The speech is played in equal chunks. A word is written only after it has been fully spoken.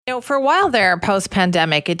For a while there,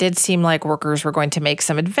 post-pandemic, it did seem like workers were going to make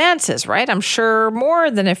some advances, right? I'm sure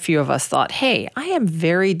more than a few of us thought, hey, I am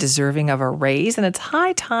very deserving of a raise, and it's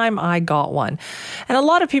high time I got one. And a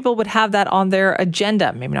lot of people would have that on their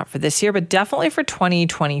agenda, maybe not for this year, but definitely for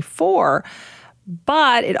 2024.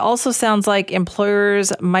 But it also sounds like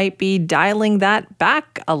employers might be dialing that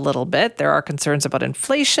back a little bit. There are concerns about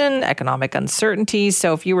inflation, economic uncertainty.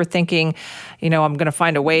 So if you were thinking, I'm going to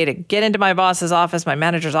find a way to get into my boss's office, my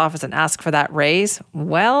manager's office, and ask for that raise,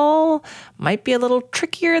 well, might be a little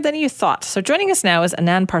trickier than you thought. So joining us now is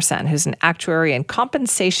Anand Parsan, who's an actuary and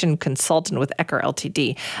compensation consultant with Ecker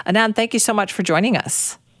Ltd. Anand, thank you so much for joining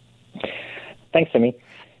us. Thanks, Simi.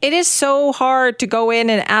 It is so hard to go in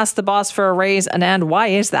and ask the boss for a raise, Anand. Why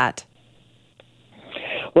is that?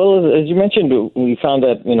 Well, as you mentioned, we found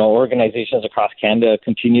that, organizations across Canada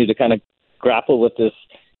continue to kind of grapple with this,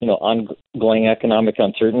 ongoing economic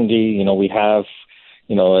uncertainty. We have,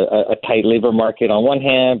 a tight labor market on one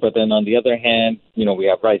hand, but then on the other hand, we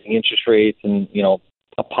have rising interest rates and,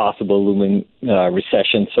 a possible looming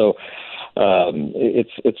recession. So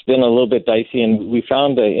it's been a little bit dicey. And we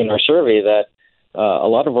found in our survey that a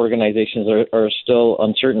lot of organizations are still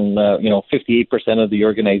uncertain. 58% of the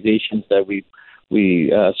organizations that we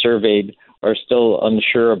surveyed are still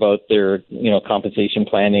unsure about their compensation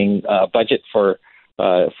planning budget for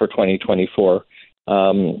 2024.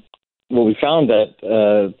 What we found that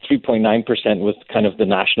 3.9% was kind of the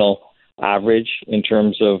national average in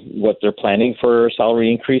terms of what they're planning for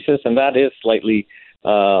salary increases, and that is slightly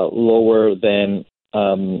lower than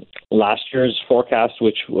last year's forecast,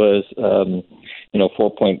 which was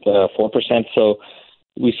 4.4%. So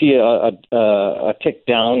we see a tick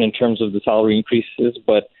down in terms of the salary increases,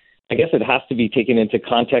 but I guess it has to be taken into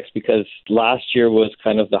context because last year was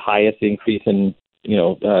kind of the highest increase in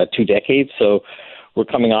 2 decades. So we're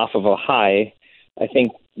coming off of a high. I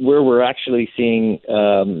think where we're actually seeing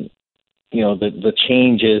the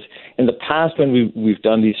changes in the past when we've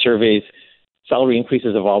done these surveys, salary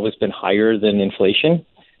increases have always been higher than inflation,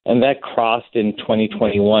 and that crossed in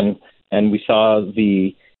 2021, and we saw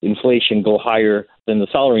the inflation go higher than the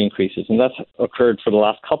salary increases, and that's occurred for the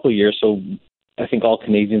last couple of years. So I think all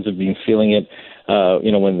Canadians have been feeling it,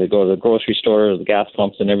 when they go to the grocery store, the gas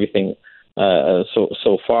pumps, and everything.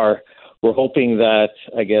 So far, we're hoping that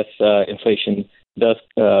inflation does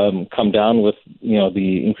come down with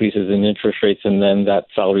the increases in interest rates, and then that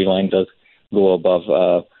salary line does go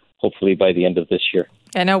above. Hopefully by the end of this year.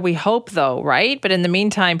 I know we hope though, right? But in the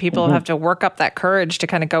meantime, people have to work up that courage to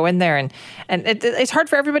kind of go in there. And it's hard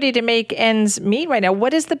for everybody to make ends meet right now.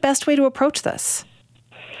 What is the best way to approach this?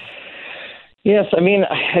 Yes,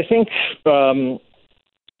 I think a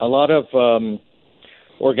lot of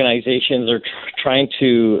organizations are trying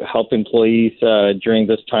to help employees during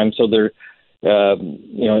this time. So they're,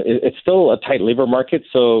 it's still a tight labor market.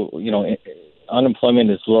 So, unemployment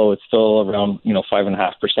is low. It's still around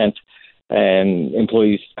 5.5%, and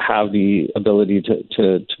employees have the ability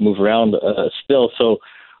to move around still. So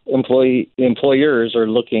employers are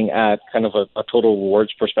looking at kind of a total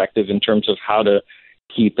rewards perspective in terms of how to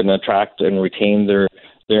keep and attract and retain their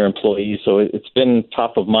employees. So it's been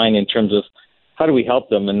top of mind in terms of how do we help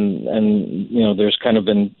them, and there's kind of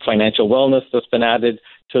been financial wellness that's been added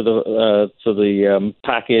to the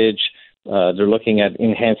package. They're looking at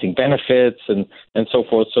enhancing benefits and so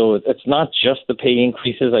forth. So it's not just the pay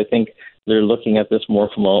increases. I think they're looking at this more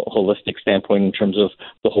from a holistic standpoint in terms of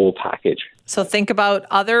the whole package. So think about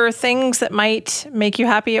other things that might make you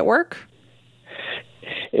happy at work?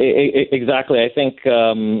 Exactly. I think,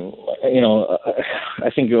 I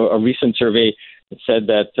think a recent survey said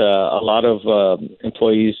that a lot of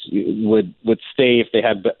employees would stay if they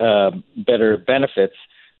had better benefits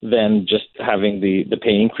than just having the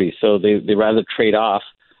pay increase. So they rather trade off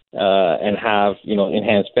and have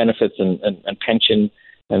enhanced benefits and pension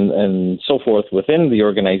and so forth within the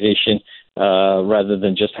organization rather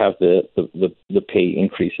than just have the pay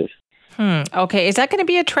increases. Okay. Is that going to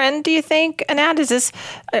be a trend, do you think, Anand?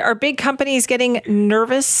 Are big companies getting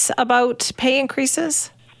nervous about pay increases?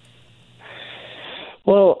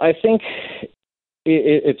 Well, I think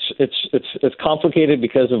it's complicated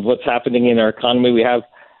because of what's happening in our economy. We have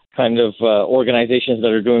kind of organizations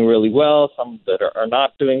that are doing really well, some that are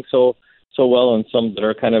not doing so well, and some that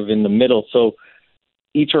are kind of in the middle. So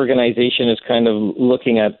each organization is kind of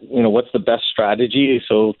looking at what's the best strategy.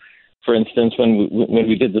 So, for instance, when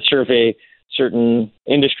we did the survey, certain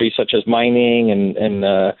industries such as mining and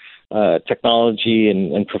technology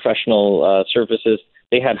and professional services,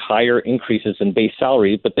 they had higher increases in base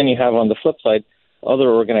salary. But then you have on the flip side other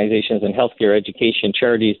organizations in healthcare, education,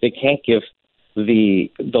 charities, they can't give the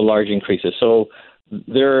large increases. So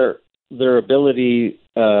their ability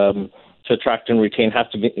to attract and retain has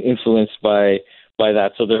to be influenced by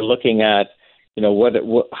that. So they're looking at,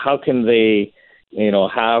 how can they,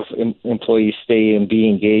 have employees stay and be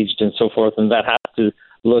engaged and so forth, and that has to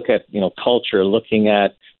look at, culture, looking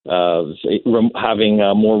at having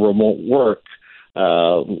more remote work,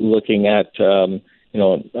 looking at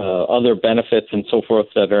other benefits and so forth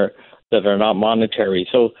that are not monetary.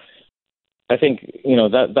 So I think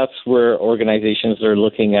that's where organizations are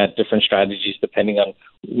looking at different strategies depending on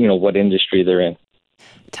what industry they're in.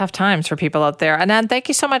 Tough times for people out there. Anand, thank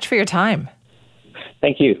you so much for your time.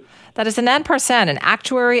 Thank you. That is Anand Parsan, an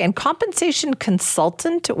actuary and compensation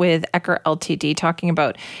consultant with Ecker Ltd, talking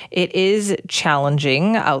about it is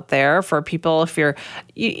challenging out there for people. If you're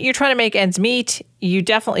trying to make ends meet, you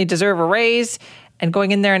definitely deserve a raise. And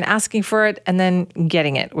going in there and asking for it and then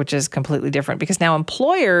getting it, which is completely different, because now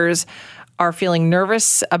employers are feeling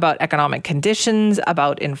nervous about economic conditions,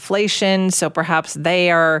 about inflation. So perhaps they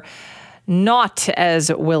are not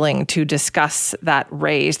as willing to discuss that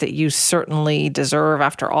raise that you certainly deserve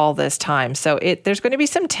after all this time. So there's going to be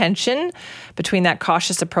some tension between that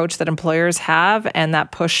cautious approach that employers have and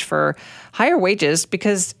that push for higher wages,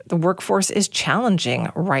 because the workforce is challenging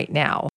right now.